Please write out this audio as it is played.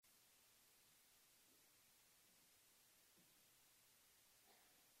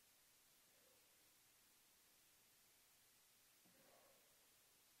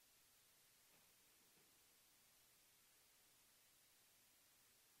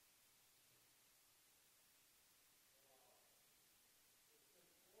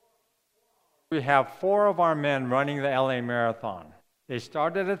We have 4 of our men running the LA Marathon. They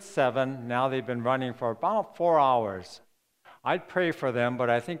started at 7. Now they've been running for about 4 hours. I'd pray for them, but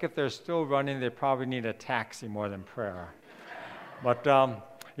I think if they're still running, they probably need a taxi more than prayer. But,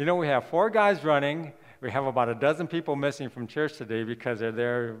 we have 4 guys running. We have about a dozen people missing from church today because they're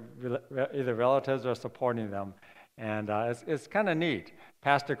there, either relatives or supporting them. And it's kind of neat.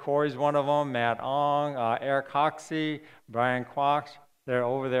 Pastor Corey's one of them, Matt Ong, Eric Hoxie, Brian Quach. They're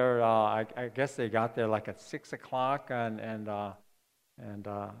over there. I guess they got there like at 6 o'clock, and they'll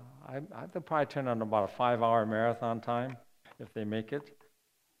probably turn on about a 5-hour marathon time if they make it.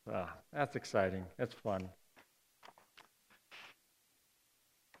 That's exciting. It's fun.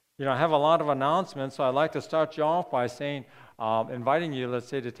 I have a lot of announcements, so I'd like to start you off by saying, inviting you, let's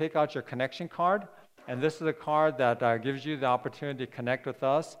say, to take out your connection card. And this is a card that gives you the opportunity to connect with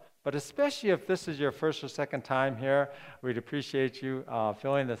us. But especially if this is your first or second time here, we'd appreciate you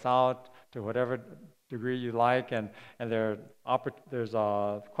filling this out to whatever degree you like. And there's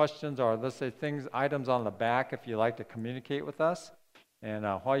questions or, let's say, items on the back if you'd like to communicate with us. And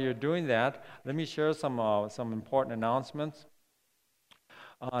while you're doing that, let me share some important announcements.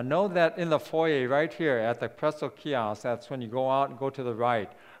 Know that in the foyer right here at the Presto kiosk, that's when you go out and go to the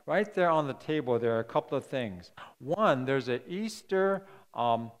right. Right there on the table, there are a couple of things. One, there's an Easter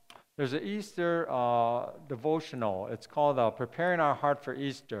devotional. It's called Preparing Our Heart for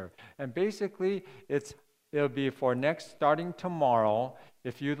Easter. And basically, it'll be for starting tomorrow.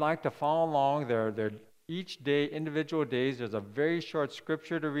 If you'd like to follow along, they're each day, individual days, there's a very short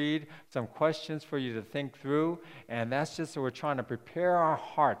scripture to read, some questions for you to think through, and that's just so we're trying to prepare our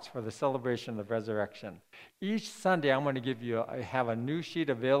hearts for the celebration of the resurrection. Each Sunday, I'm going to have a new sheet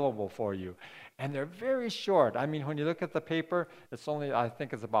available for you, and they're very short. I mean, when you look at the paper, it's only, I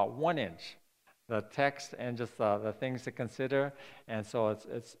think it's about 1 inch, the text and just the things to consider, and so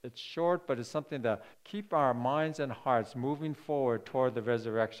it's short, but it's something to keep our minds and hearts moving forward toward the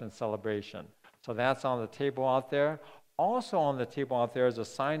resurrection celebration. So that's on the table out there. Also on the table out there is a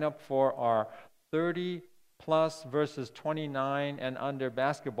sign up for our 30 plus versus 29 and under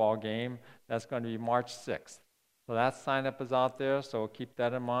basketball game. That's going to be March 6th. So that sign up is out there, so keep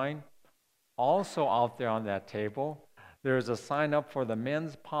that in mind. Also out there on that table, there's a sign up for the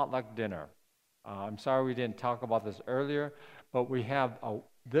men's potluck dinner. I'm sorry we didn't talk about this earlier, but we have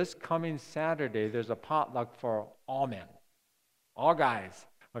this coming Saturday, there's a potluck for all men, all guys.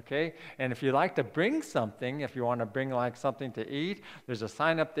 Okay, and if you'd like to bring something, if you want to bring like something to eat, there's a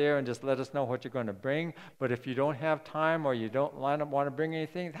sign up there and just let us know what you're going to bring. But if you don't have time or you don't want to bring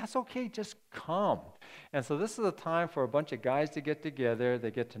anything, that's okay, just come. And so this is a time for a bunch of guys to get together,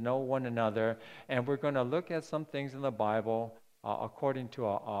 they get to know one another, and we're going to look at some things in the Bible according to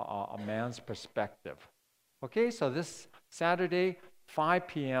a man's perspective. Okay, so this Saturday, 5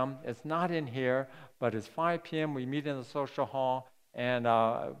 p.m., it's not in here, but it's 5 p.m., we meet in the social hall, and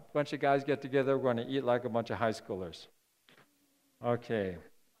a bunch of guys get together. We're going to eat like a bunch of high schoolers. Okay.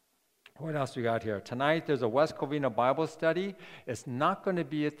 What else we got here? Tonight, there's a West Covina Bible study. It's not going to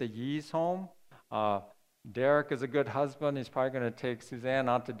be at the Yee's home. Derek is a good husband. He's probably going to take Suzanne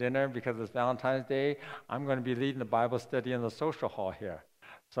out to dinner because it's Valentine's Day. I'm going to be leading the Bible study in the social hall here.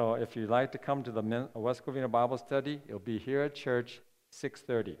 So if you'd like to come to the West Covina Bible study, it'll be here at church,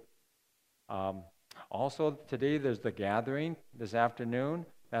 6:30. Also, today there's the gathering this afternoon.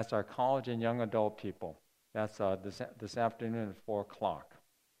 That's our college and young adult people. That's this afternoon at 4 o'clock.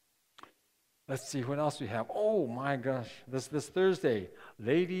 Let's see what else we have. Oh my gosh, this Thursday,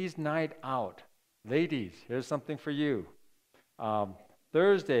 Ladies' Night Out. Ladies, here's something for you.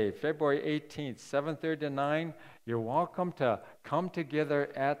 Thursday, February 18th, 7:30 to 9. You're welcome to come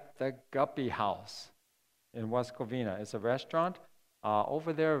together at the Guppy House in West Covina. It's a restaurant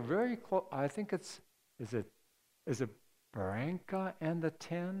over there, very close. I think is it Barranca and the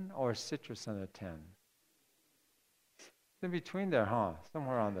 10 or Citrus and the 10? It's in between there, huh?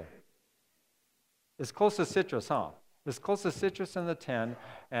 Somewhere on there. It's close to Citrus, huh? It's close to Citrus and the 10,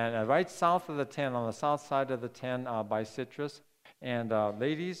 and right south of the 10, on the south side of the 10 by Citrus. And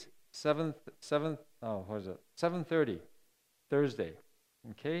ladies, 7:30, Thursday.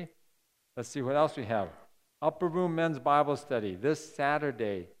 Okay? Let's see what else we have. Upper Room Men's Bible Study this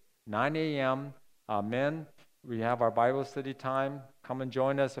Saturday, 9 a.m. Men, we have our Bible study time. Come and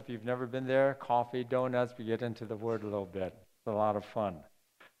join us if you've never been there. Coffee, donuts, we get into the Word a little bit. It's a lot of fun.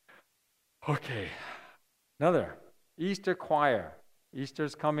 Okay, another. Easter choir.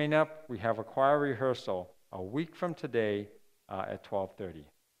 Easter's coming up. We have a choir rehearsal a week from today at 12:30.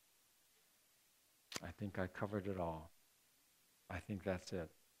 I think I covered it all. I think that's it.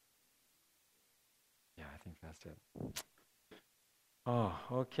 Yeah, I think that's it. Oh,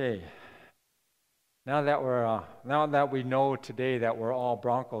 okay. Now that we know today that we're all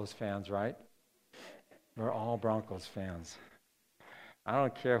Broncos fans, right? We're all Broncos fans. I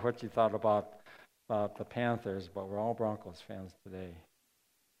don't care what you thought about the Panthers, but we're all Broncos fans today.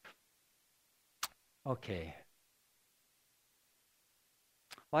 Okay.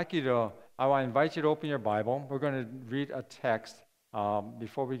 I want to invite you to open your Bible. We're going to read a text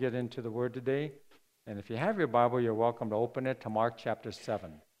before we get into the Word today. And if you have your Bible, you're welcome to open it to Mark chapter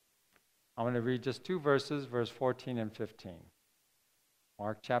 7. I'm going to read just two verses, verse 14 and 15.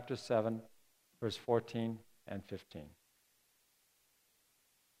 Mark chapter 7, verse 14 and 15.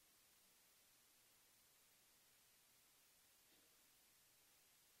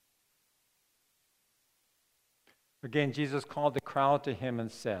 Again, Jesus called the crowd to him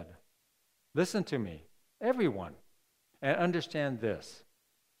and said, "Listen to me, everyone, and understand this.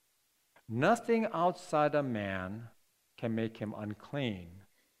 Nothing outside a man can make him unclean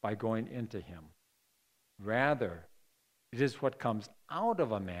by going into him. Rather, it is what comes out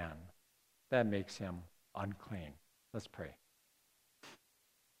of a man that makes him unclean." Let's pray.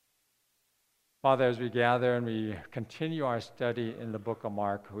 Father, as we gather and we continue our study in the book of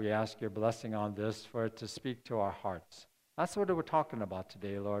Mark, we ask your blessing on this for it to speak to our hearts. That's what we're talking about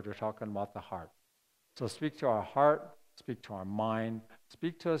today, Lord. We're talking about the heart. So speak to our heart, speak to our mind,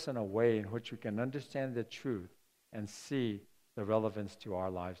 speak to us in a way in which we can understand the truth and see the relevance to our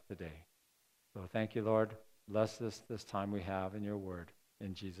lives today. So thank you, Lord. Bless this time we have in your word.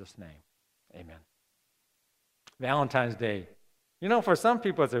 In Jesus' name, amen. Valentine's Day. You know, for some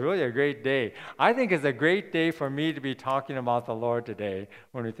people, it's really a great day. I think it's a great day for me to be talking about the Lord today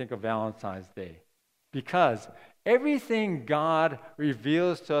when we think of Valentine's Day. Because everything God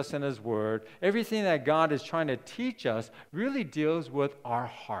reveals to us in his word, everything that God is trying to teach us, really deals with our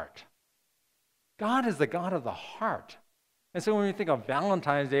heart. God is the God of the heart. And so when we think of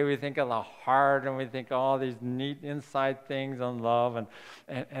Valentine's Day, we think of the heart, and we think of all these neat inside things on love.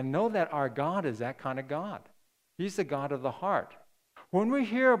 And know that our God is that kind of God. He's the God of the heart. When we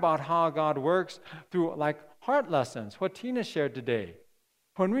hear about how God works through like heart lessons, what Tina shared today,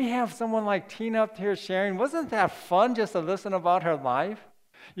 when we have someone like Tina up here sharing, wasn't that fun just to listen about her life?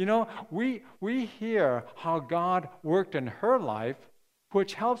 You know, we hear how God worked in her life,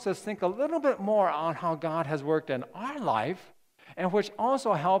 which helps us think a little bit more on how God has worked in our life, and which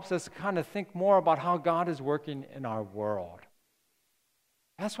also helps us kind of think more about how God is working in our world.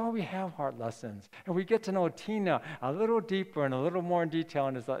 That's why we have heart lessons. And we get to know Tina a little deeper and a little more in detail,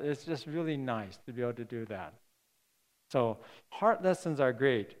 and it's just really nice to be able to do that. So heart lessons are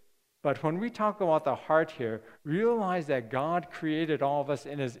great. But when we talk about the heart here, realize that God created all of us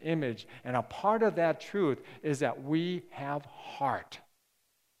in his image, and a part of that truth is that we have heart.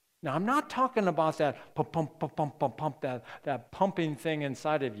 Now, I'm not talking about that pump, pump, pump, pump, pump, pump, that pumping thing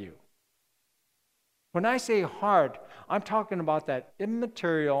inside of you. When I say heart, I'm talking about that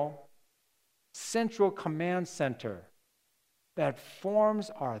immaterial, central command center that forms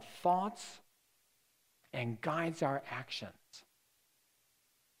our thoughts and guides our actions.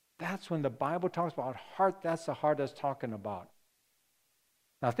 That's when the Bible talks about heart, that's the heart it's talking about.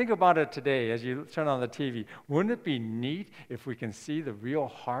 Now think about it today as you turn on the TV. Wouldn't it be neat if we can see the real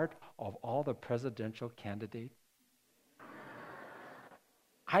heart of all the presidential candidates?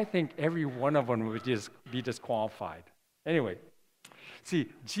 I think every one of them would just be disqualified. Anyway,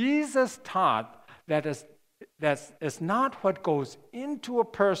 see, Jesus taught that it's not what goes into a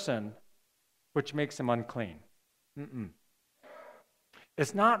person which makes him unclean.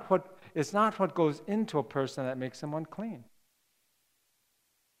 It's not what goes into a person that makes him unclean.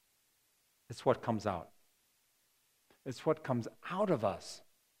 It's what comes out. It's what comes out of us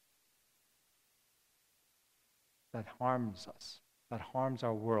that harms us, that harms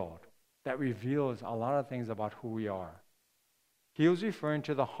our world, that reveals a lot of things about who we are. He was referring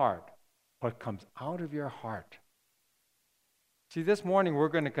to the heart, what comes out of your heart. See, this morning we're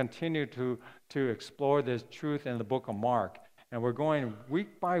going to continue to explore this truth in the book of Mark, and we're going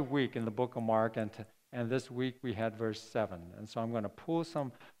week by week in the book of Mark, and this week we had verse 7. And so I'm going to pull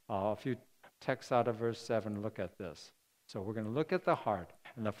a few texts out of verse 7 and look at this. So we're going to look at the heart.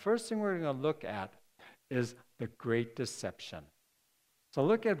 And the first thing we're going to look at is the great deception. So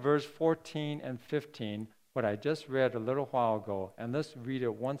look at verse 14 and 15, what I just read a little while ago, and let's read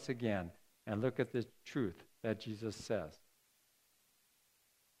it once again and look at the truth that Jesus says.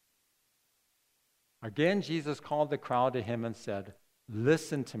 Again, Jesus called the crowd to him and said,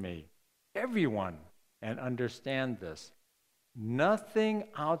 "Listen to me, everyone, and understand this. Nothing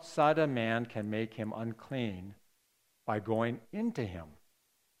outside a man can make him unclean by going into him.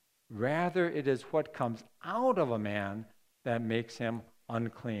 Rather, it is what comes out of a man that makes him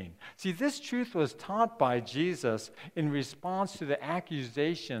unclean. See, this truth was taught by Jesus in response to the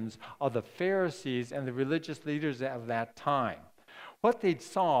accusations of the Pharisees and the religious leaders of that time. What they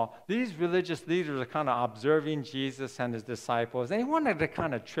saw, these religious leaders are kind of observing Jesus and his disciples, and they wanted to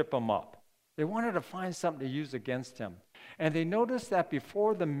kind of trip him up. They wanted to find something to use against him. And they noticed that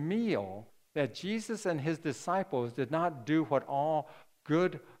before the meal, that Jesus and his disciples did not do what all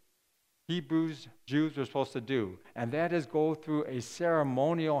good Hebrews, Jews were supposed to do, and that is go through a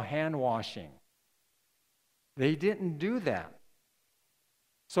ceremonial hand washing. They didn't do that.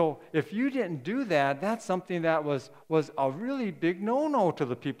 So if you didn't do that, that's something that was a really big no-no to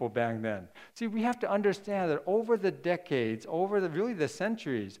the people back then. See, we have to understand that over the decades, over the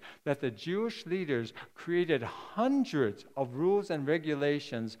centuries, that the Jewish leaders created hundreds of rules and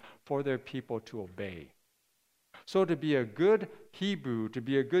regulations for their people to obey. So to be a good Hebrew, to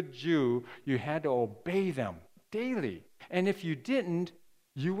be a good Jew, you had to obey them daily. And if you didn't,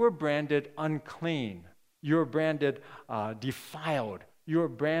 you were branded unclean. You were branded defiled. You were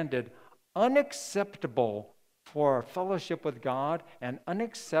branded unacceptable for fellowship with God and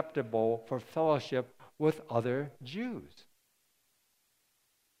unacceptable for fellowship with other Jews.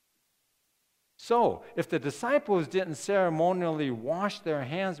 So, if the disciples didn't ceremonially wash their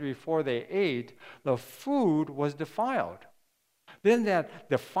hands before they ate, the food was defiled. Then that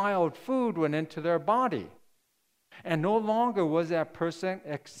defiled food went into their body. And no longer was that person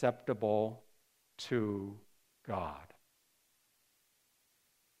acceptable to God.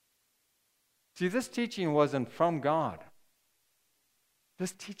 See, this teaching wasn't from God.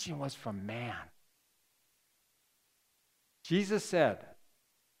 This teaching was from man. Jesus said,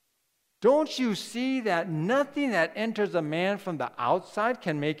 "Don't you see that nothing that enters a man from the outside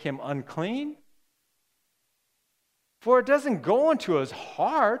can make him unclean? For it doesn't go into his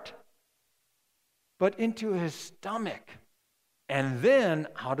heart, but into his stomach, and then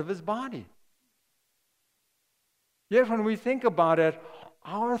out of his body." Yet when we think about it,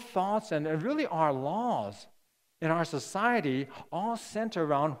 our thoughts and really our laws in our society all center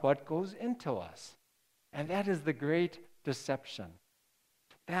around what goes into us. And that is the great deception.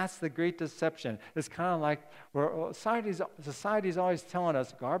 That's the great deception. It's kind of like where society's always telling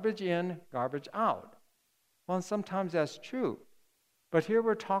us garbage in, garbage out. Well, and sometimes that's true. But here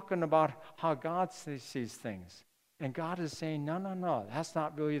we're talking about how God sees things. And God is saying, no, that's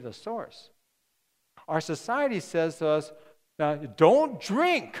not really the source. Our society says to us, don't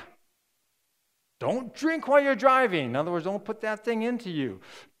drink. Don't drink while you're driving. In other words, don't put that thing into you.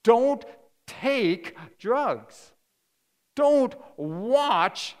 Don't take drugs. Don't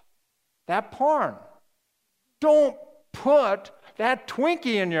watch that porn. Don't put that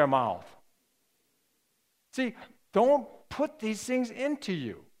Twinkie in your mouth. See, don't put these things into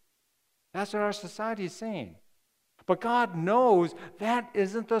you. That's what our society is saying. But God knows that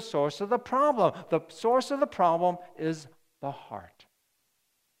isn't the source of the problem. The source of the problem is the heart.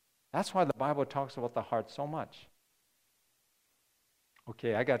 That's why the Bible talks about the heart so much.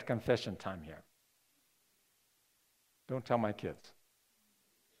 Okay, I got confession time here. Don't tell my kids.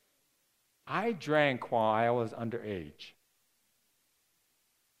 I drank while I was underage.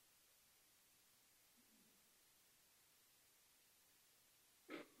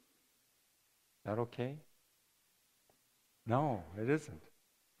 Is that okay? No, it isn't.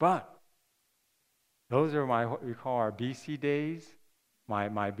 But those are what we call our BC days,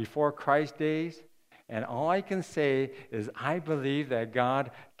 my before Christ days. And all I can say is I believe that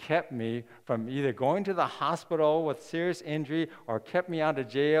God kept me from either going to the hospital with serious injury or kept me out of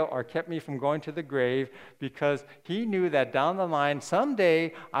jail or kept me from going to the grave, because he knew that down the line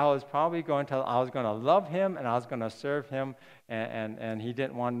someday I was going to love him and I was going to serve him, and he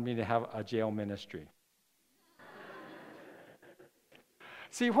didn't want me to have a jail ministry.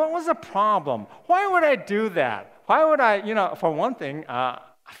 See, what was the problem? Why would I do that? Why would I, for one thing,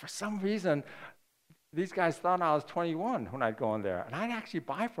 for some reason, these guys thought I was 21 when I'd go in there. And I'd actually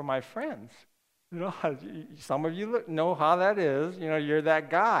buy for my friends. Some of you know how that is. You're that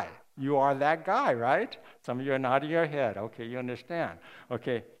guy. You are that guy, right? Some of you are nodding your head. Okay, you understand.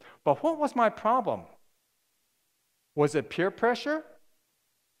 Okay, but what was my problem? Was it peer pressure?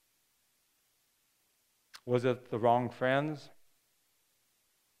 Was it the wrong friends?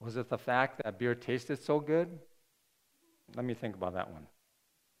 Was it the fact that beer tasted so good? Let me think about that one.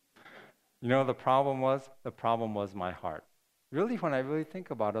 The problem was my heart. Really, when I really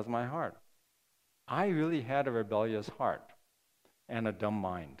think about it, it was my heart. I really had a rebellious heart and a dumb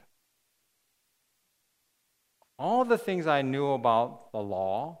mind. All the things I knew about the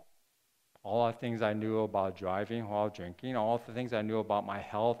law, All the things I knew about driving while drinking, all the things I knew about my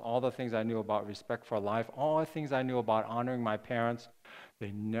health, all the things I knew about respect for life, all the things I knew about honoring my parents,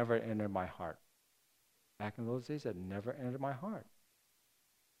 they never entered my heart. Back in those days, it never entered my heart.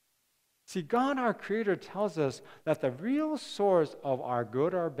 See, God, our Creator, tells us that the real source of our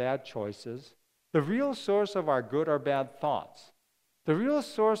good or bad choices, the real source of our good or bad thoughts, the real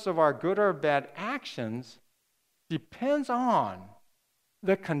source of our good or bad actions depends on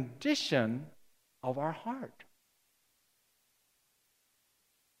the condition of our heart.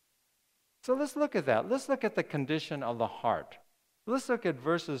 So let's look at that. Let's look at the condition of the heart. Let's look at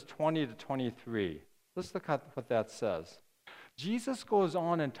verses 20 to 23. Let's look at what that says. Jesus goes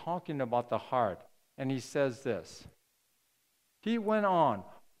on in talking about the heart, and he says this. He went on,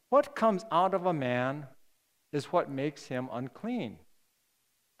 "What comes out of a man is what makes him unclean.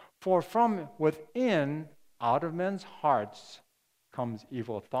 For from within, out of men's hearts, comes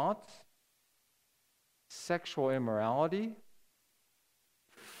evil thoughts, sexual immorality,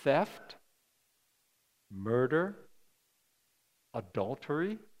 theft, murder,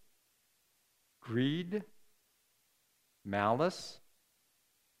 adultery, greed, malice,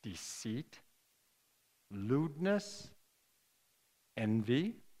 deceit, lewdness,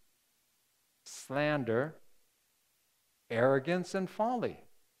 envy, slander, arrogance, and folly.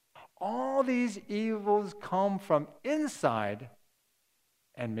 All these evils come from inside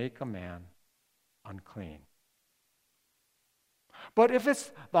and make a man unclean." But if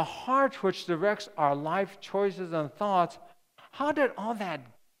it's the heart which directs our life choices and thoughts, how did all that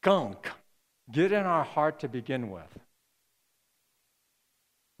gunk get in our heart to begin with?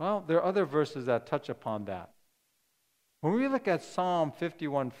 Well, there are other verses that touch upon that. When we look at Psalm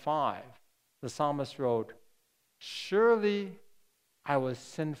 51:5, the psalmist wrote, "Surely I was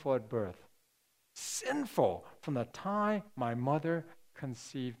sinful at birth, sinful from the time my mother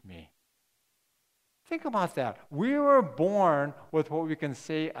conceived me." Think about that. We were born with what we can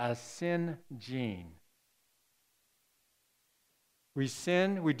say a sin gene. We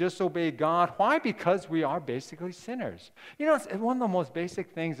sin, we disobey God. Why? Because we are basically sinners. You know, one of the most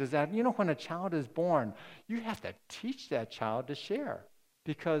basic things is that, when a child is born, you have to teach that child to share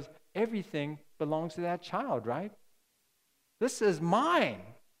because everything belongs to that child, right? This is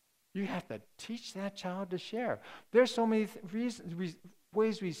mine. You have to teach that child to share. There's so many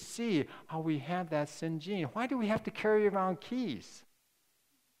ways we see how we have that sin gene. Why do we have to carry around keys?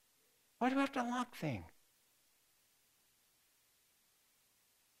 Why do we have to lock things?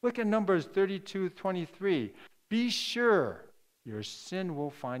 Look at Numbers 32:23. "Be sure your sin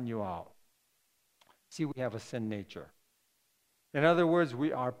will find you out." See, we have a sin nature. In other words,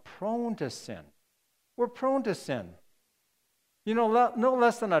 we are prone to sin. We're prone to sin. No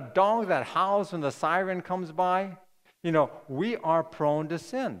less than a dog that howls when the siren comes by. We are prone to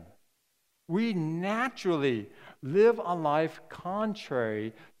sin. We naturally live a life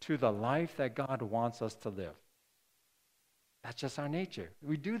contrary to the life that God wants us to live. That's just our nature.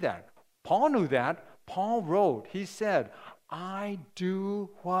 We do that. Paul knew that. Paul wrote, he said, "I do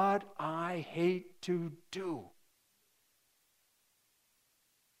what I hate to do."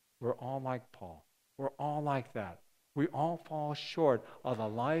 We're all like Paul. We're all like that. We all fall short of the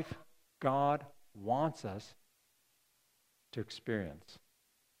life God wants us to experience.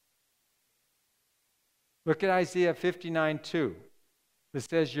 Look at Isaiah 59:2. It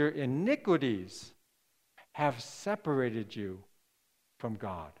says, "Your iniquities have separated you from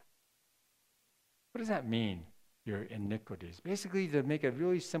God." What does that mean, your iniquities? Basically, to make it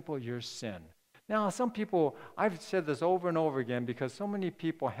really simple, your sin. Now, some people, I've said this over and over again because so many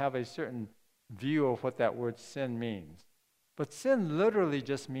people have a certain view of what that word sin means. But sin literally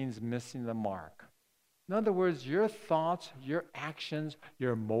just means missing the mark. In other words, your thoughts, your actions,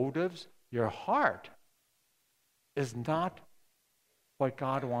 your motives, your heart is not what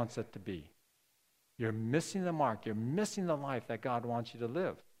God wants it to be. You're missing the mark. You're missing the life that God wants you to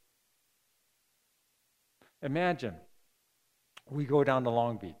live. Imagine we go down to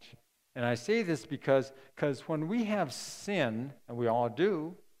Long Beach. And I say this because when we have sin, and we all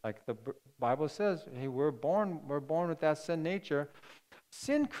do, like the Bible says, hey, we're born with that sin nature.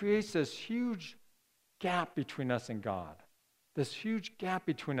 Sin creates this huge gap between us and God. This huge gap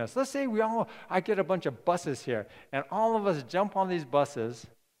between us. Let's say I get a bunch of buses here, and all of us jump on these buses,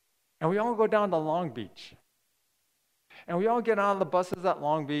 and we all go down to Long Beach. And we all get on the buses at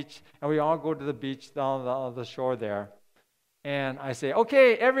Long Beach, and we all go to the beach down the shore there. And I say,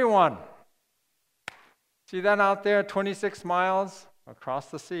 "Okay, everyone, see that out there, 26 miles across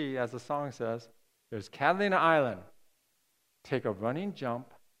the sea, as the song says, there's Catalina Island. Take a running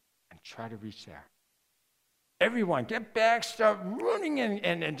jump and try to reach there." Everyone, get back, start running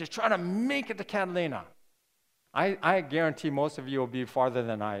and just try to make it to Catalina. I guarantee most of you will be farther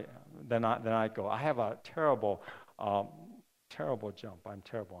than I go. I have a terrible jump. I'm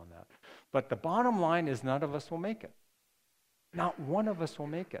terrible on that. But the bottom line is none of us will make it. Not one of us will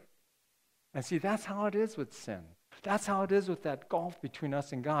make it. And see, that's how it is with sin. That's how it is with that gulf between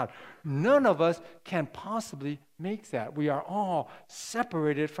us and God. None of us can possibly make that. We are all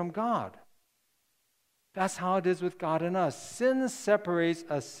separated from God. That's how it is with God and us. Sin separates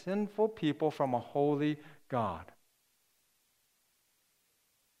a sinful people from a holy God.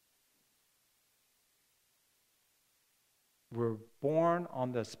 We're born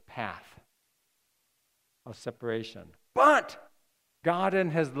on this path of separation. But God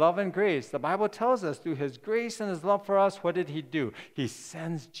in his love and grace, the Bible tells us through his grace and his love for us, what did he do? He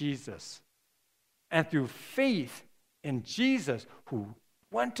sends Jesus. And through faith in Jesus, who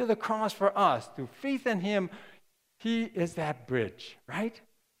went to the cross for us, through faith in him, he is that bridge, right?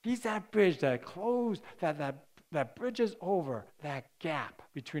 He's that bridge that closed, that bridges over that gap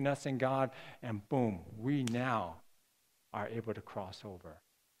between us and God, and boom, we now are able to cross over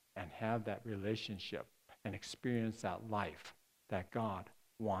and have that relationship and experience that life that God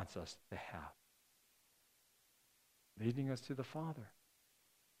wants us to have, leading us to the Father.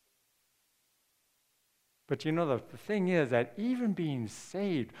 But you know, the thing is that even being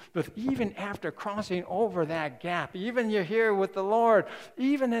saved, but even after crossing over that gap, even you're here with the Lord,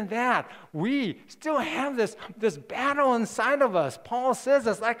 even in that, we still have this battle inside of us. Paul says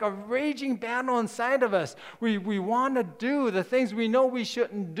it's like a raging battle inside of us. We want to do the things we know we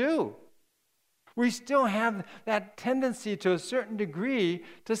shouldn't do. We still have that tendency to a certain degree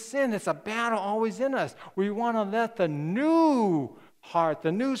to sin. It's a battle always in us. We want to let the new heart,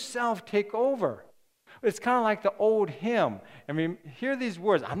 the new self take over. It's kind of like the old hymn. I mean, hear these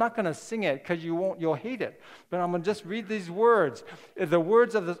words. I'm not going to sing it because you'll hate it. But I'm going to just read these words. The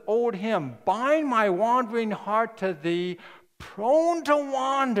words of this old hymn. Bind my wandering heart to thee, prone to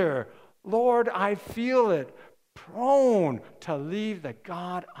wander. Lord, I feel it. Prone to leave the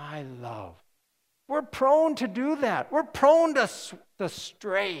God I love. We're prone to do that. We're prone to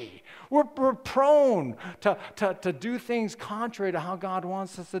stray. We're prone to do things contrary to how God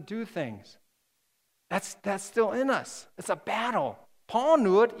wants us to do things. That's still in us. It's a battle. Paul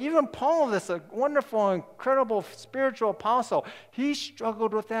knew it. Even Paul, this a wonderful, incredible spiritual apostle, he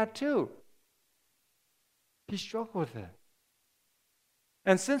struggled with that too. He struggled with it.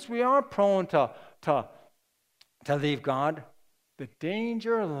 And since we are prone to leave God, the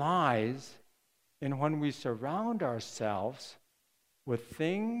danger lies in when we surround ourselves with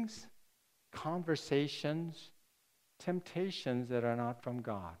things, conversations, temptations that are not from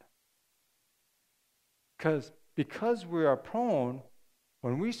God. Because we are prone,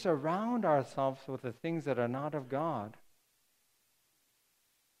 when we surround ourselves with the things that are not of God,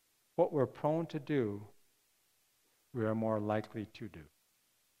 what we're prone to do, we are more likely to do.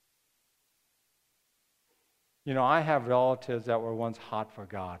 You know, I have relatives that were once hot for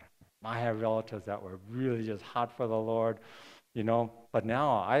God. I have relatives that were really just hot for the Lord, you know, but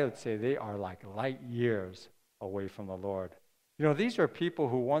now I would say they are like light years away from the Lord. You know, these are people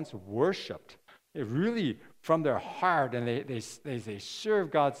who once worshiped really from their heart, and they serve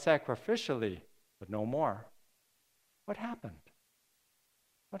God sacrificially, but no more. What happened?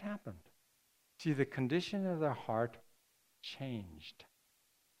 What happened? See, the condition of their heart changed.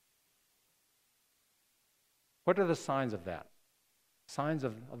 What are the signs of that? Signs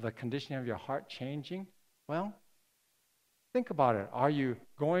of the condition of your heart changing? Well, think about it. Are you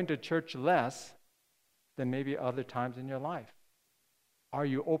going to church less than maybe other times in your life? Are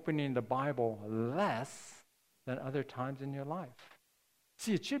you opening the Bible less than other times in your life?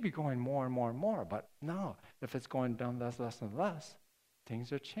 See, it should be going more and more and more, but no, if it's going down less and less,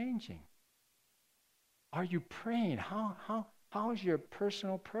 things are changing. Are you praying? How is your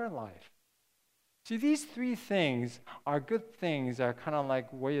personal prayer life? See, these three things are good things that are kind of like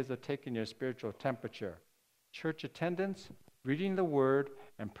ways of taking your spiritual temperature. Church attendance, reading the Word,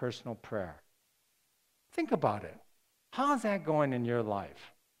 and personal prayer. Think about it. How's that going in your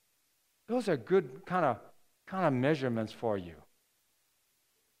life? Those are good kind of measurements for you.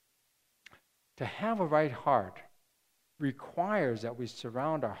 To have a right heart requires that we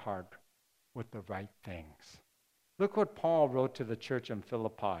surround our heart with the right things. Look what Paul wrote to the church in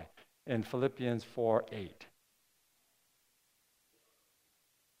Philippi in Philippians 4:8.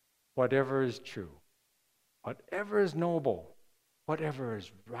 Whatever is true, whatever is noble, whatever is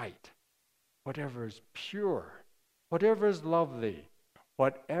right, whatever is pure, whatever is lovely,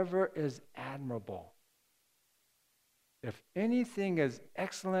 whatever is admirable. If anything is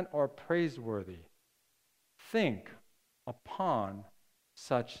excellent or praiseworthy, think upon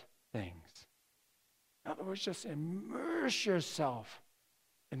such things. In other words, just immerse yourself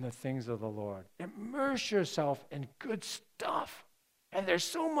in the things of the Lord. Immerse yourself in good stuff. And there's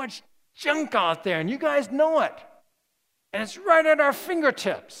so much junk out there, and you guys know it. And it's right at our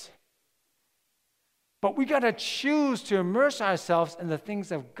fingertips. But we got to choose to immerse ourselves in the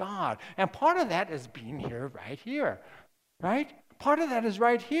things of God. And part of that is being here, right here. Right? Part of that is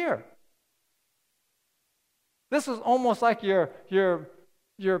right here. This is almost like your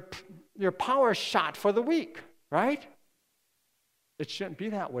power shot for the week, right? It shouldn't be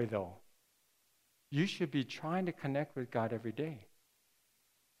that way, though. You should be trying to connect with God every day.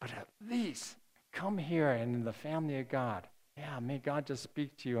 But at least come here and in the family of God. Yeah, may God just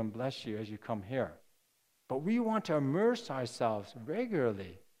speak to you and bless you as you come here. But we want to immerse ourselves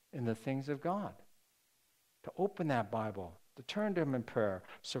regularly in the things of God. To open that Bible, to turn to Him in prayer,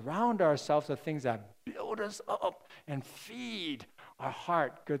 surround ourselves with things that build us up and feed our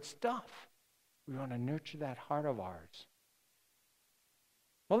heart good stuff. We want to nurture that heart of ours.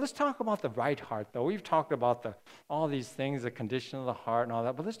 Well, let's talk about the right heart, though. We've talked about all these things, the condition of the heart and all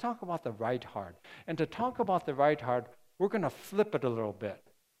that, but let's talk about the right heart. And to talk about the right heart, we're going to flip it a little bit.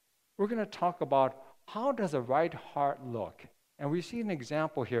 We're going to talk about how does a right heart look? And we see an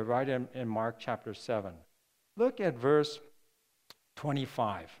example here right in Mark chapter 7. Look at verse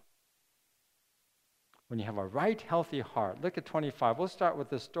 25. When you have a right, healthy heart. Look at 25. We'll start with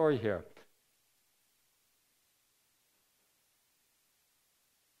this story here.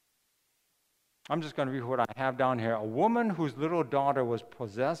 I'm just going to read what I have down here. A woman whose little daughter was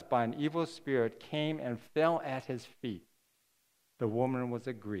possessed by an evil spirit came and fell at his feet. The woman was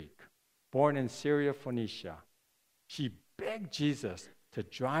a Greek, born in Syria, Phoenicia. She begged Jesus to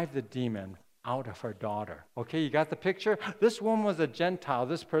drive the demon out of her daughter. Okay, you got the picture? This woman was a Gentile.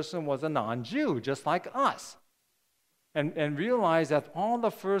 This person was a non-Jew, just like us. And realize that all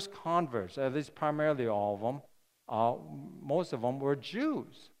the first converts, at least primarily all of them, most of them were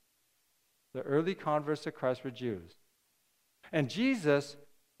Jews. The early converts to Christ were Jews. And Jesus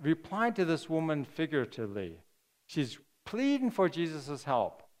replied to this woman figuratively. She's pleading for Jesus'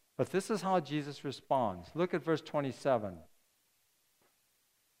 help. But this is how Jesus responds. Look at verse 27.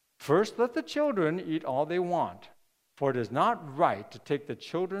 First, let the children eat all they want, for it is not right to take the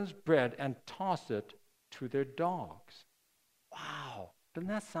children's bread and toss it to their dogs. Wow, doesn't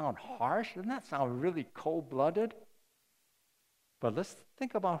that sound harsh? Doesn't that sound really cold-blooded? But let's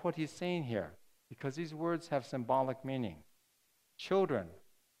think about what he's saying here, because these words have symbolic meaning. Children.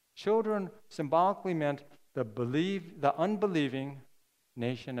 Children symbolically meant the unbelieving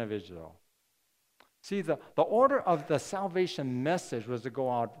nation of Israel. See, the order of the salvation message was to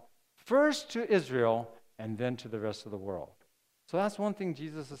go out first to Israel and then to the rest of the world. So that's one thing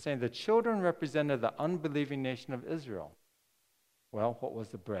Jesus is saying. The children represented the unbelieving nation of Israel. Well, what was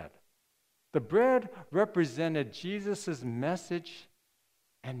the bread? The bread represented Jesus' message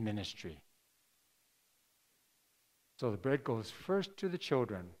and ministry. So the bread goes first to the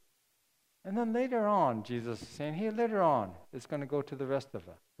children. And then later on, Jesus is saying, hey, later on, it's going to go to the rest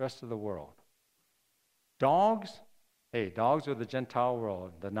of the world. Dogs, hey, dogs are the Gentile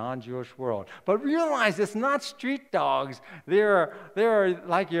world, the non-Jewish world. But realize it's not street dogs. They're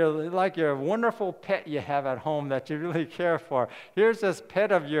like your wonderful pet you have at home that you really care for. Here's this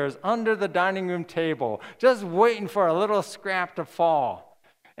pet of yours under the dining room table, just waiting for a little scrap to fall.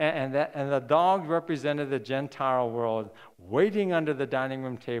 And the dog represented the Gentile world, waiting under the dining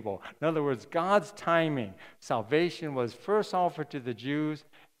room table. In other words, God's timing. Salvation was first offered to the Jews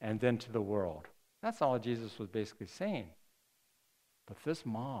and then to the world. That's all Jesus was basically saying. But this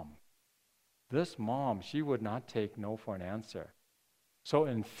mom, she would not take no for an answer. So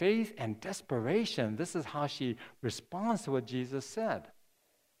in faith and desperation, this is how she responds to what Jesus said.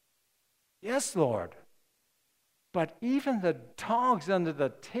 Yes, Lord. But even the dogs under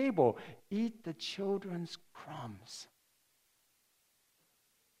the table eat the children's crumbs.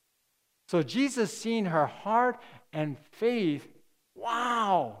 So Jesus, seeing her heart and faith,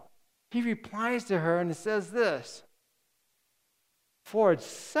 wow, he replies to her and says this, for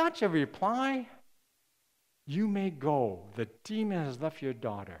such a reply, you may go. The demon has left your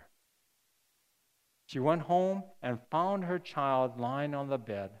daughter. She went home and found her child lying on the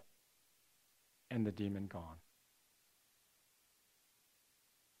bed and the demon gone.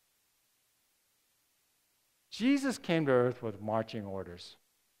 Jesus came to earth with marching orders.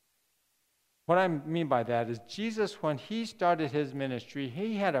 What I mean by that is Jesus, when he started his ministry,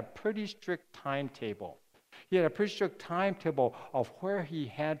 he had a pretty strict timetable. He had a pretty strict timetable of where he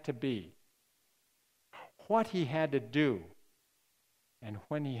had to be, what he had to do, and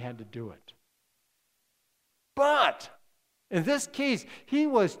when he had to do it. But in this case, he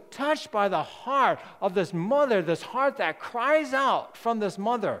was touched by the heart of this mother, this heart that cries out from this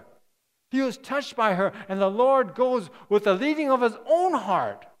mother. He was touched by her, and the Lord goes with the leading of his own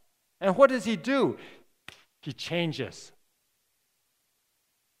heart. And what does he do? He changes.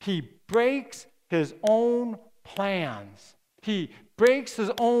 He breaks his own plans. He breaks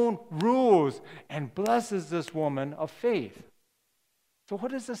his own rules and blesses this woman of faith. So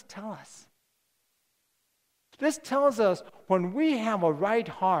what does this tell us? This tells us when we have a right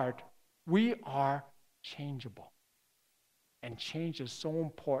heart, we are changeable. And change is so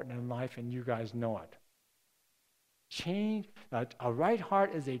important in life, and you guys know it. Change, a right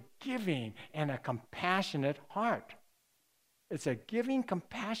heart is a giving and a compassionate heart. It's a giving,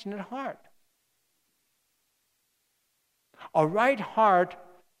 compassionate heart. A right heart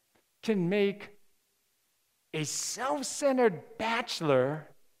can make a self-centered bachelor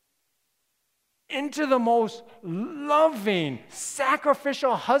into the most loving,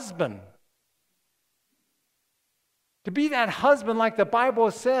 sacrificial husband. To be that husband like the Bible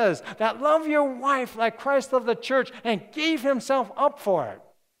says, that love your wife like Christ loved the church and gave himself up for it.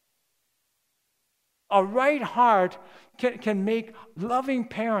 A right heart can make loving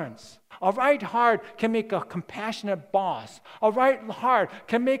parents. A right heart can make a compassionate boss. A right heart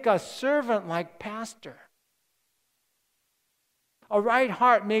can make a servant like pastor. A right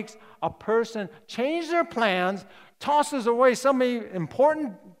heart makes a person change their plans, tosses away so many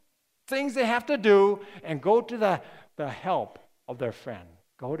important things they have to do, and go to the help of their friend.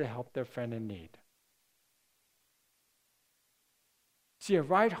 Go to help their friend in need. See, a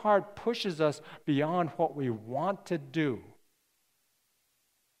right heart pushes us beyond what we want to do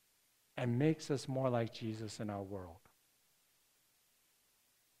and makes us more like Jesus in our world.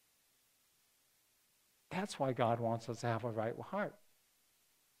 That's why God wants us to have a right heart.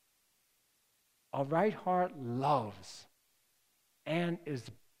 A right heart loves and is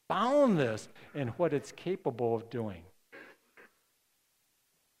boundless in what it's capable of doing.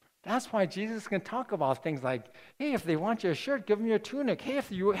 That's why Jesus can talk about things like, hey, if they want your shirt, give them your tunic. Hey,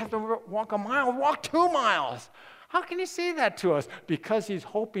 if you have to walk a mile, walk 2 miles. How can he say that to us? Because he's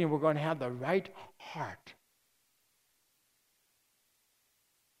hoping we're going to have the right heart.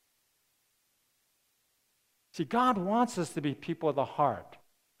 See, God wants us to be people of the heart,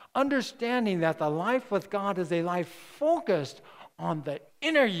 understanding that the life with God is a life focused on the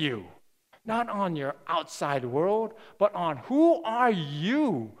inner you, not on your outside world, but on who are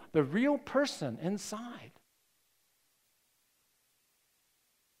you, the real person inside.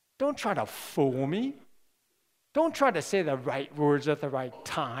 Don't try to fool me. Don't try to say the right words at the right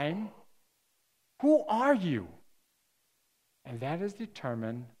time. Who are you? And that is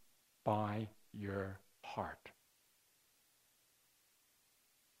determined by your heart.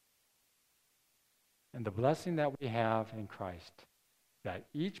 And the blessing that we have in Christ, that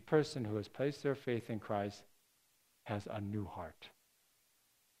each person who has placed their faith in Christ has a new heart.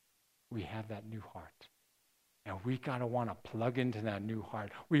 We have that new heart. And we got to want to plug into that new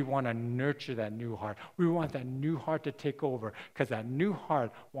heart. We want to nurture that new heart. We want that new heart to take over, because that new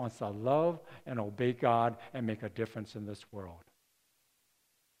heart wants to love and obey God and make a difference in this world.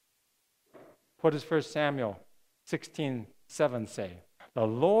 What does 1 Samuel 16:7 say? The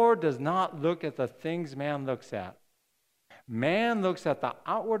Lord does not look at the things man looks at. Man looks at the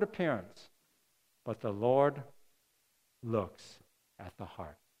outward appearance, but the Lord looks at the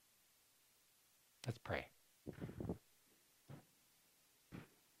heart. Let's pray.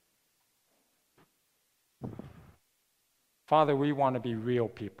 Father, we want to be real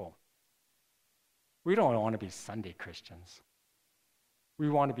people. We don't want to be Sunday Christians. We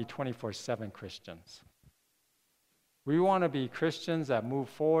want to be 24/7 Christians. We want to be Christians that move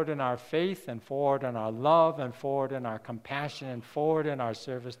forward in our faith and forward in our love and forward in our compassion and forward in our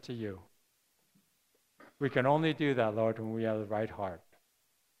service to you. We can only do that, Lord, when we have the right heart.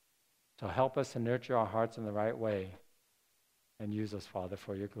 So help us to nurture our hearts in the right way and use us, Father,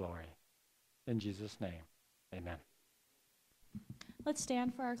 for your glory. In Jesus' name, amen. Let's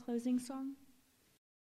stand for our closing song.